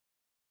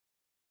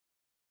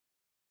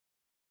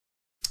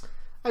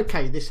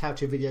Okay, this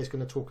how-to video is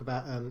going to talk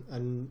about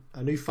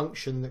a new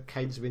function that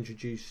Cadence have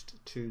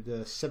introduced to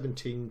the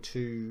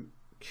 17.2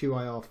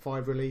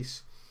 QIR5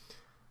 release,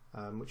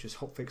 which is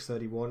Hotfix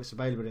 31. It's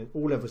available in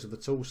all levels of the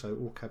tool, so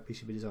OrCAD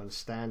PCB Designer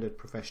Standard,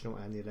 Professional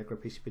and the Allegro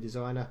PCB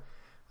Designer.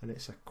 And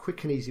it's a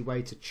quick and easy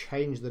way to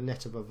change the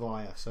net of a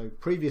via. So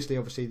previously,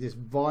 obviously, this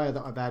via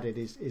that I've added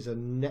is a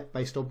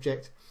net-based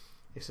object.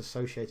 It's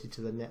associated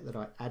to the net that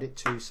I add it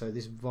to, so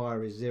this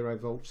via is 0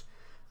 volts.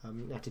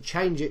 Now to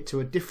change it to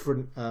a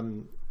different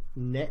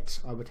net,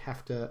 I would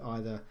have to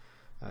either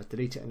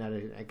delete it and add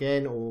it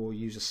again, or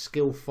use a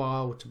skill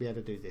file to be able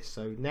to do this.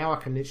 So now I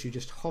can literally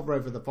just hover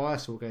over the via.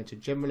 So we'll go into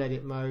general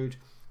edit mode.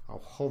 I'll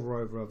hover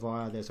over a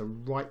via. There's a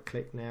right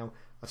click now,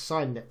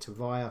 assign net to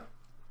via,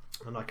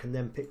 and I can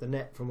then pick the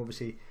net from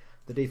obviously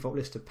the default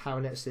list of power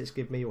nets that it's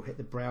given me, or hit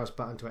the browse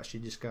button to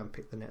actually just go and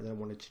pick the net that I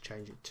wanted to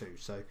change it to.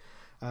 So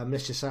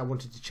let's just say I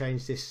wanted to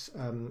change this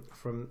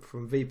from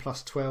V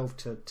plus 12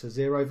 to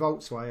 0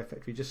 volts, so I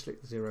effectively just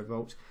select the 0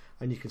 volts,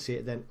 and you can see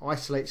it then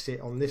isolates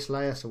it on this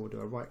layer. So we'll do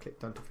a right click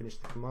done to finish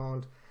the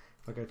command.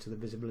 If I go to the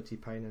visibility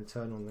pane and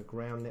turn on the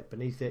ground net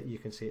beneath it, you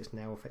can see it's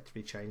now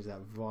effectively changed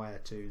that via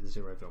to the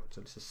 0 volts.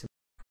 So it's a